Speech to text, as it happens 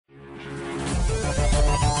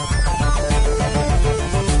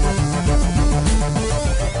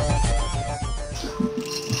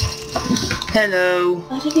Hello.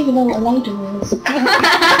 I don't even know what a ladle is. A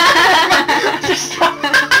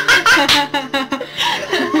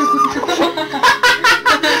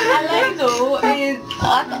ladle is...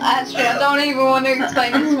 Actually, I don't even want to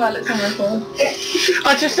explain this while it's on record.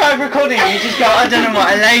 I just started recording and you just go, I don't know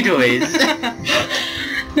what a ladle is.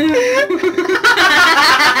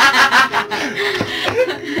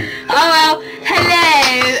 Oh well, hello.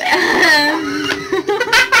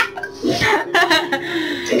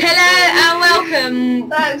 Hello and welcome.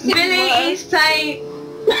 Billy is playing...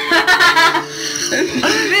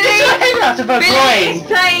 Billy is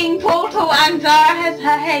playing Portal and Zara has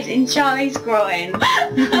her head in Charlie's groin. Oh,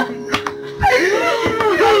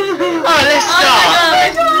 let's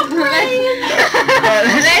start.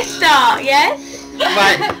 Let's start, yes?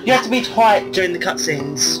 Right, you have to be quiet during the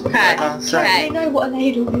cutscenes. Okay. So. I don't know what a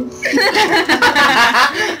ladle is.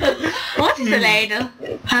 What is a ladle?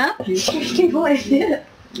 Huh? What is it?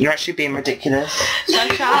 You're actually being ridiculous.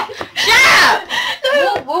 Shut up. Shut up!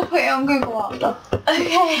 We'll put it on Google after.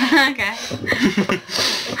 Okay. Okay.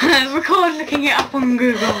 Record looking it up on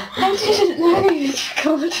Google. I didn't know he was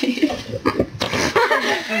recording.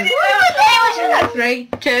 3,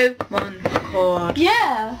 2, 1, record.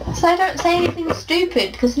 Yeah, so I don't say anything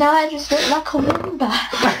stupid, because now I just look like a member.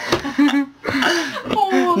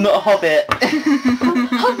 Oh, Not a hobbit. I'm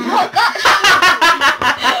not that.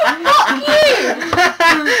 Fuck you!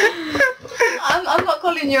 I'm not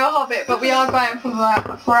calling you a hobbit, but we are going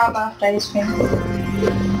for our birthdays thing.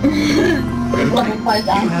 You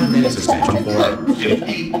have been in suspension for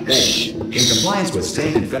in compliance with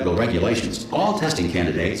state and federal regulations, all testing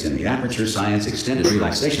candidates in the Aperture Science Extended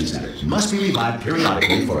Relaxation Center must be revived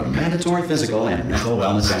periodically for a mandatory physical and mental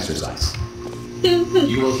wellness exercise. You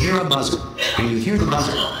will hear a buzzer. When you hear the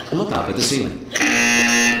buzzer, look up at the ceiling.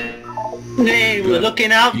 Hey, we're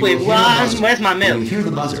looking up with one. Where's my milk? When you hear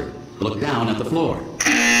the buzzer, look down at the floor.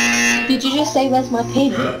 Did you just say where's my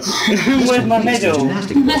penis? Where's my medal? How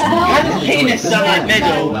does penis sound like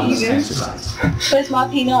medal? Where's my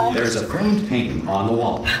penis? There is a framed painting on the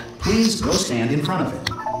wall. Please go stand in front of it.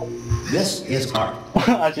 This is art.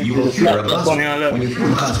 You will hear a buzzer. When you hear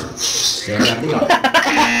the buzzer, stare at the art.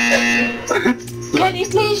 Can you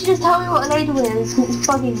please just tell me what a ladle is? Because it's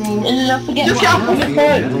bugging me, and then I'll forget what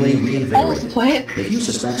That was the point. If you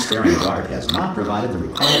suspect staring at art has not provided the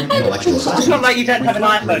required intellectual It's not like you don't have an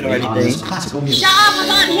iPhone or anything. classical music. Shut up, I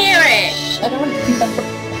can't hear it! I don't want to do something.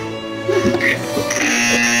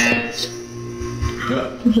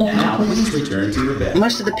 Good. Now please return to your bed.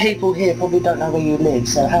 Most of the people here probably don't know where you live,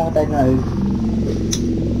 so how would they know?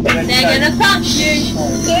 They're gonna punch you!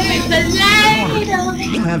 It's a ladle!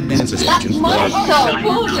 You have been in suspension for I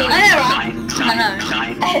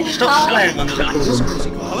know. Stop swearing on the record.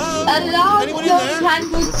 A large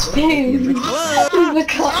non-handled spoon.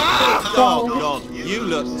 Oh God, you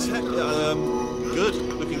look good.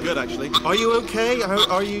 Looking good, actually. Are you okay?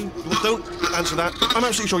 Are you? Well, don't answer that. I'm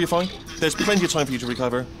absolutely sure you're fine. There's plenty of time for you to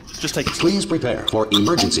recover. Just take it. Please prepare for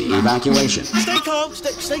emergency evacuation. Stay calm.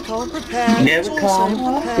 Stay calm. Prepare. Yeah, It's we're all calm. safe.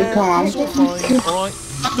 Prepare. We're calm. It's all fine. All right.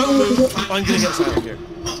 Don't move. I'm gonna get us out of here.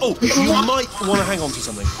 Oh, you might want to hang on to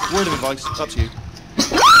something. Word of advice. Up to you.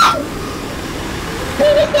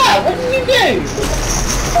 What was that? What did you do?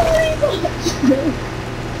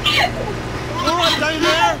 All right, down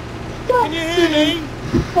there. Can you hear me?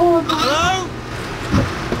 Hello?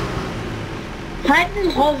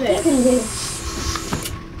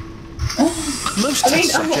 Most test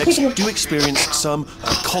subjects do experience some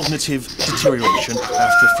cognitive deterioration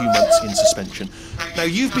after a few months in suspension. Now,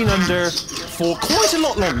 you've been under for quite a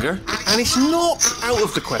lot longer, and it's not out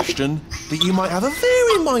of the question that you might have a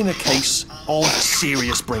very minor case of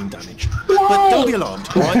serious brain damage. But don't be alarmed,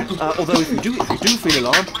 right? Although if you do feel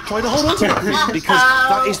alarmed, try to hold on to it, because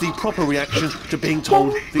that is the proper reaction to being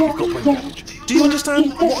told that you've got brain damage. Do you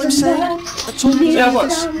understand what I'm saying at all?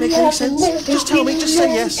 Does that make any sense? Just tell me, just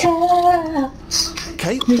say yes.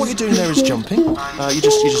 Okay, what you're doing there is jumping. You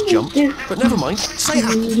just jumped, but never mind. Say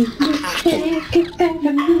apple.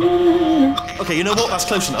 Okay, you know what? That's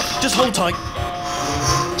close enough. Just hold tight.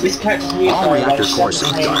 All reactor core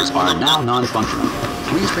safeguards are now non-functional.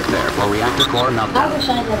 Please prepare for reactor core I meltdown. wish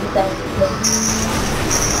I never done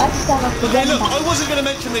this. I just don't have to Hey, look, I wasn't going to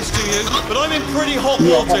mention this to you, but I'm in pretty hot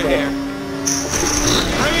water here.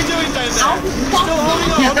 How are you doing down there? Still holding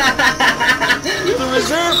on? The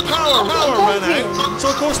reserve power ran out, so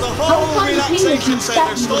of course the whole relaxation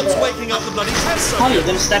centre stops waking up the bloody test Oh, you're subject.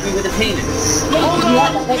 going to stab me with a penis. Hold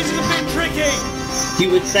on, this is a bit tricky. You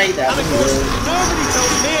would say that. And of course, nobody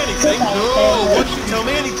tells me anything. No, why should you tell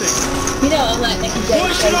me anything? You know, I'm like,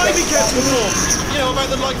 Why should I be kept informed? You know, about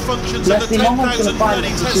the light functions and the 10,000 bloody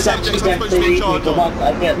test subjects I'm supposed to be in charge of.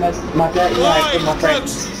 I get my dirty life from my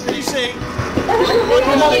friends. Can you see? I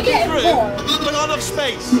can't get through, but not enough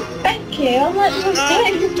space. Thank you. I'm like,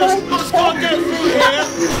 Just can't get through here.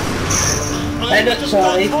 Hey look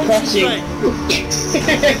Charlie, crossing.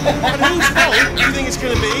 And whose fault do you think it's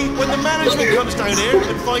going to be when the management comes down here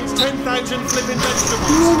and finds 10,000 flipping vegetables?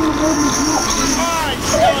 Alright,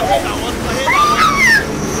 I hear that one, I hear that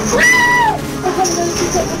one.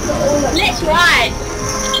 Let's ride.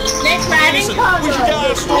 Let's ride in Listen, cargo. we should get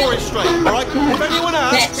our story straight, alright? If anyone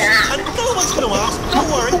asks, and no one's going to ask, don't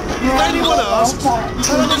worry. If anyone asks,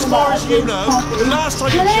 tell them as far as you know, last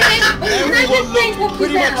time you checked, everyone looked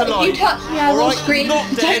pretty much alive. You touch me, I will Alright, scream. not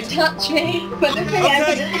dead. Don't touch me. But the thing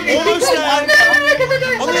Okay, almost there.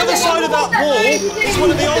 On the other side of that wall is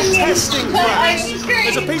one of the old testing tracks.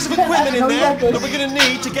 There's a piece of equipment in there that we're going to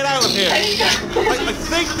need to get out of here. I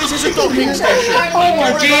think this is a docking station. Oh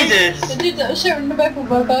my Jesus! The dude that was shooting the Bevel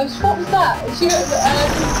goes, what was that? She goes,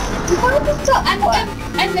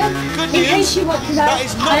 Good news, that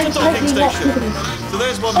is not a docking station. So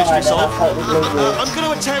there's one mystery solved. I'm going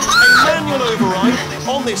to attempt a manual override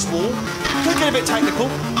on this wall. Could get a bit technical.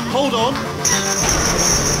 Hold on.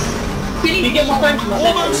 You get my phone from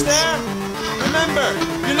that? Almost there. Remember,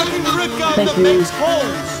 you're looking for a gun that makes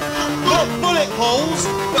holes. Not bullet holes.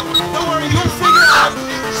 Don't worry, you'll figure it out.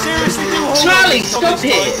 Seriously, do holes. Charlie, stop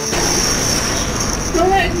it!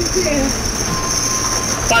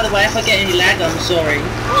 By the way, if I get any lag, I'm sorry.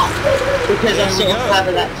 Because I sort of have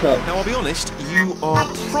a laptop. Now, I'll be honest, you are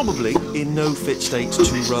probably in no fit state to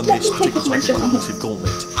run this particular type of cognitive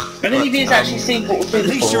gauntlet. But any of you actually seen what we're At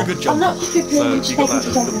least you're a good jumper. So you got that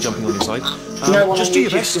little jumping on your side. Just do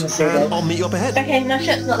your best, and I'll meet you up ahead. Okay, my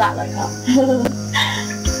shirt's not that like that.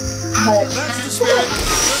 That's the spirit.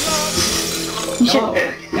 Good luck.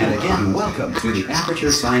 And again, welcome to the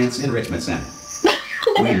Aperture Science Enrichment Center.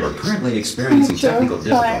 We are currently experiencing technical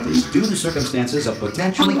difficulties due to circumstances of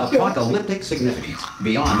potentially apocalyptic significance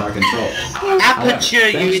beyond our control.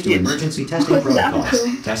 Aperture, However, thanks to emergency testing protocols,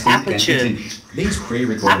 testing can continue. These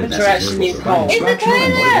pre-recorded messages will provide instructional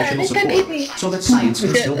and motivational support so that science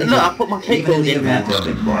can still be Look, I done, put my even in cable the in event there. of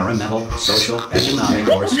environmental, social, economic,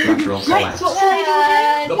 or structural collapse. The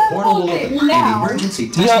What portal will open and emergency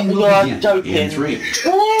testing will begin in 3, 2,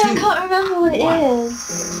 I can't remember what it is.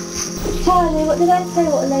 Charlie, what did I say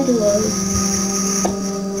what a ladle was?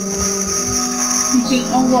 You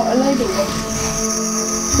didn't know what a ladle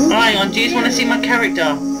was? Hang on, do you just want to see my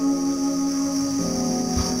character?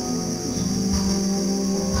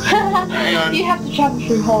 Hang on. You have to travel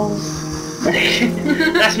through holes.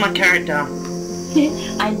 That's my character.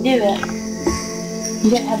 I knew it.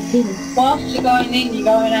 You don't have a penis. Whilst you're going in, you're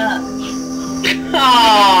going out.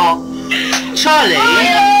 Oh, Charlie!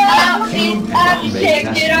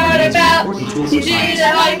 Check it all about. You do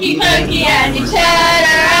the hokey pokey and you turn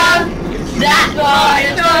around. That's what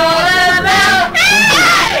it's all about.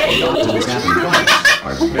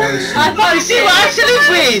 I can't see what I should live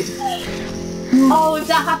with! Oh, if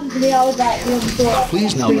that happened to me, I would like to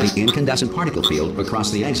Please note the incandescent particle field across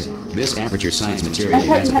the exit. This Aperture Science Material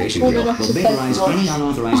Emancipation field will vaporize any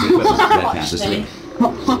unauthorized equipment that passes through.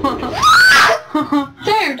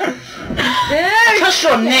 Dude! Touch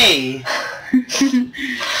your knee!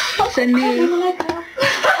 What's a new?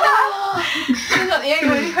 She's got the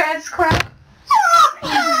angry crabs crap.